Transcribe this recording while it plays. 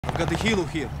I've got the helo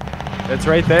here. It's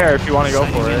right there if you want to go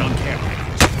for it.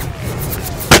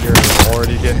 You're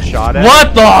already getting shot at.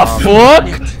 What the fuck?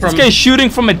 This guy's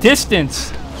shooting from a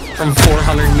distance. From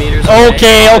 400 meters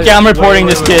Okay, I'm reporting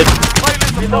this kid.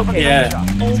 Yeah.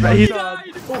 Oh my god.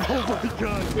 Oh my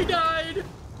god. He died.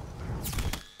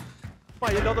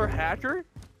 Why, another hacker?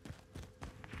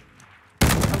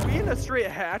 Are we in a straight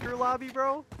hacker lobby,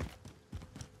 bro?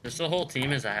 Just the whole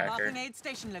team is a hacker. Aid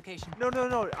station location. No.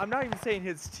 I'm not even saying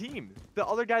his team. The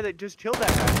other guy that just killed that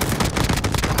hacker.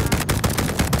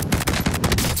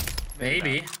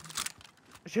 Maybe.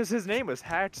 It's just his name was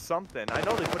Hatch something. I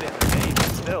know they put it in the name,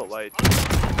 but still, like.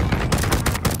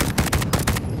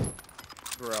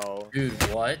 Bro. Dude,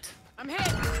 what? I'm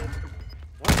hit.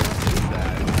 What is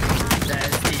that? The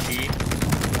STG.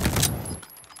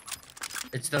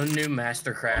 It's the new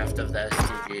mastercraft of the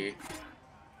STG.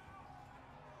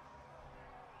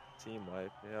 Team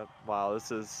wipe. Yep. Wow,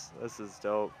 this is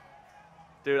dope.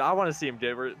 Dude, I want to see him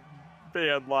get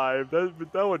banned live.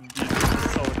 That would be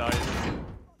so nice.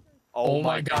 Oh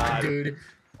my god, dude.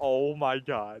 Oh my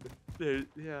god. Dude,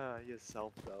 yeah,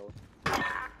 yourself though.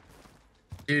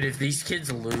 Dude, if these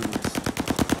kids lose.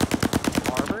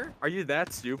 Armor? Are you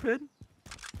that stupid?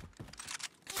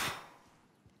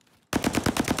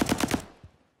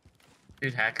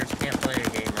 Dude, hackers can't play a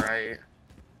game right.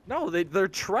 No, they're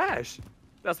trash.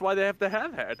 That's why they have to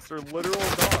have hats. They're literal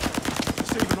dogs.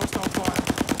 Receiving hostile fire.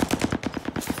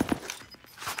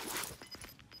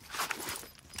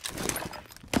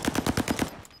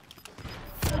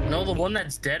 No, the one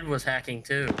that's dead was hacking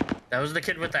too. That was the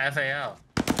kid with the FAL.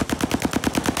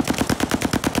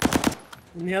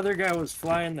 And the other guy was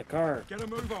flying the car. Get a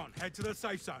move on. Head to the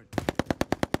safe zone.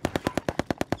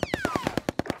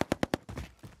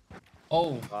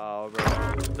 Oh. Wow,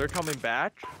 bro. They're coming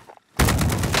back?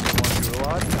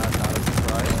 Gulag? Not a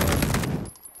surprise.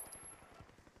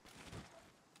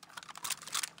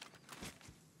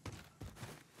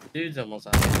 Dude's almost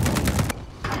out.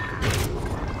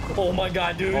 Oh my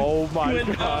god, dude. Oh my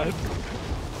god. Down.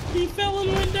 He fell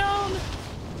and went down.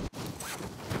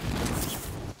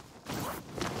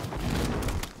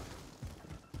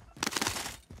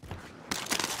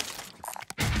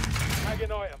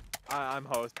 I'm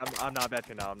host. I'm not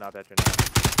veteran now. I'm not veteran now.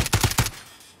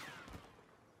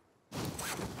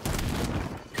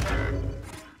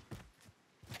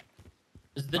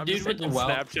 Is the dude with the well?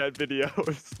 Snapchat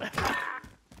videos.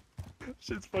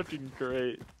 Shit's fucking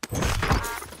great.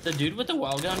 The dude with the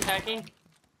well gun hacking?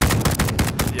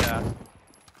 Yeah.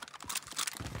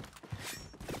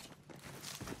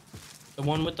 The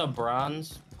one with the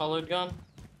bronze colored gun?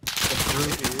 The Brew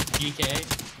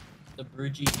GK? The Brew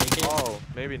GK? Oh,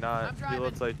 maybe not. He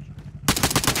looks like a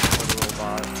little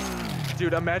bot.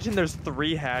 Dude, imagine there's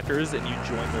 3 hackers and you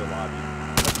join their lobby.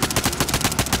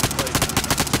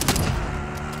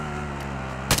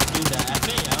 Dude, the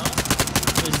FAL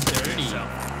is dirty.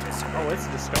 Oh, it's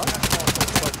disgusting.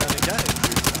 But then again,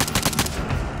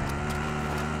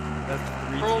 that's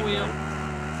 3 Pro wheel.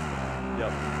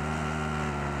 Yep.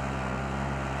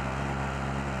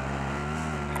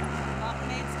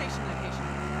 Aid station location.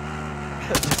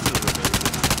 This is amazing.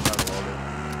 I love it.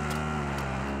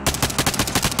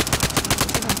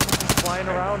 Flying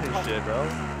around and shit, bro.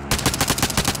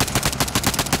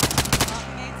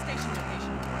 Aid station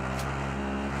location.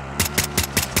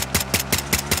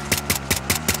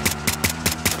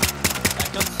 That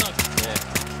gun sucks dick.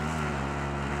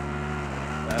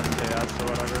 SKS or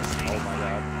whatever. Oh my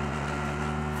god.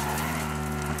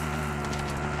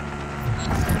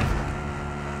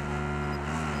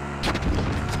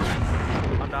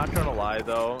 I'm not gonna lie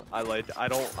though,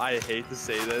 I hate to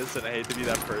say this and I hate to be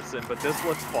that person, but this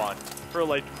looks fun. For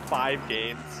like 5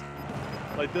 games.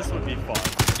 Like this would be fun.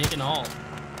 They can all.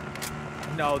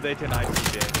 No, they can IC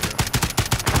game.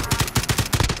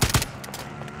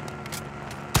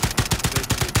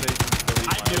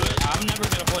 I do it. I'm never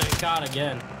gonna play a COD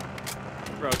again.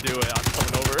 Bro, do it. I'm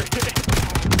coming over.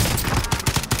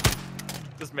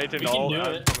 Just make it all.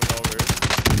 I'm coming over.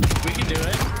 We can do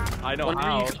it. I know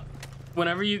how.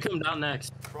 Whenever you come down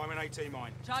next. Prime and AT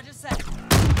mine. Charges set.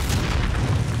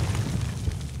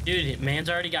 Dude, man's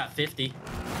already got 50.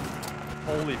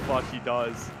 Holy fuck, he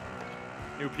does.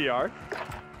 New PR?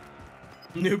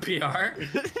 New PR?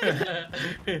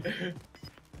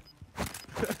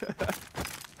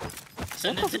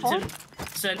 Send it to Tim.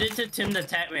 Send it to Tim the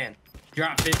Tatman.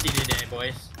 Drop 50 today,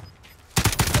 boys.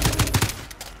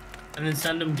 And then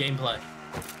send him gameplay.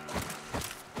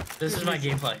 This is my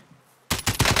gameplay.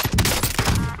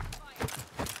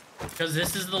 Because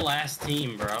this is the last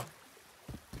team, bro.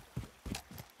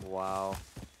 Wow.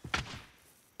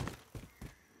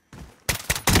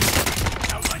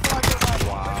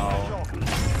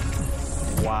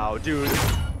 dude,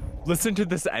 listen to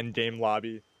this endgame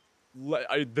lobby.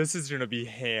 This is gonna be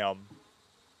ham.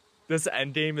 This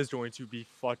endgame is going to be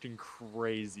fucking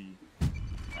crazy. They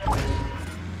left.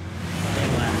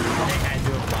 They had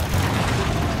to have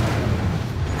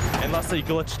left. Unless they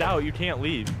glitched out, you can't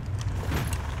leave.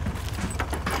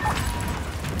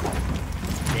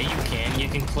 Yeah, you can. You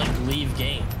can click leave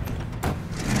game.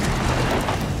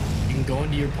 You can go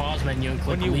into your pause menu and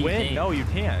click When you leave win, game. no, you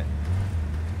can't.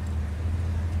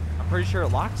 I'm pretty sure it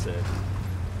locks it.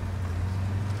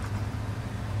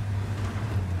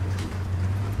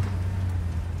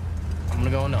 I'm gonna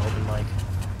go into open mic.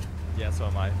 Yeah, so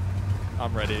am I.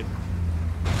 I'm ready.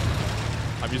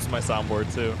 I'm using my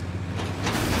soundboard too.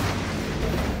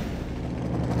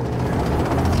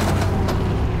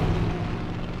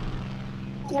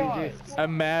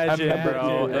 Imagine,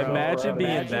 bro. Imagine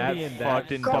being that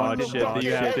fucking dog shit that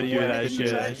you have to do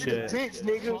that shit.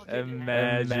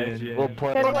 Imagine.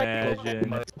 Imagine,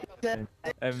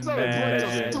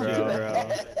 bro.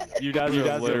 You guys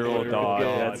are literal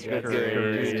dogs. That's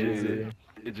crazy.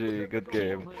 GG, good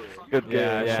game. Good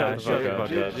game. Yeah, shut the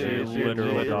fuck up. You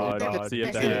literal dog. See you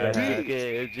at the head.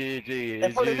 GG,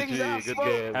 good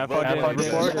game. Have fun getting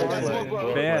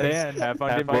reported. Ban. Have fun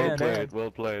getting banned.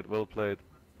 Well played.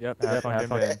 Yep, have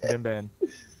fun getting banned.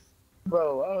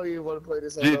 Bro, I don't even want to play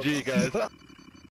this. GG, guys.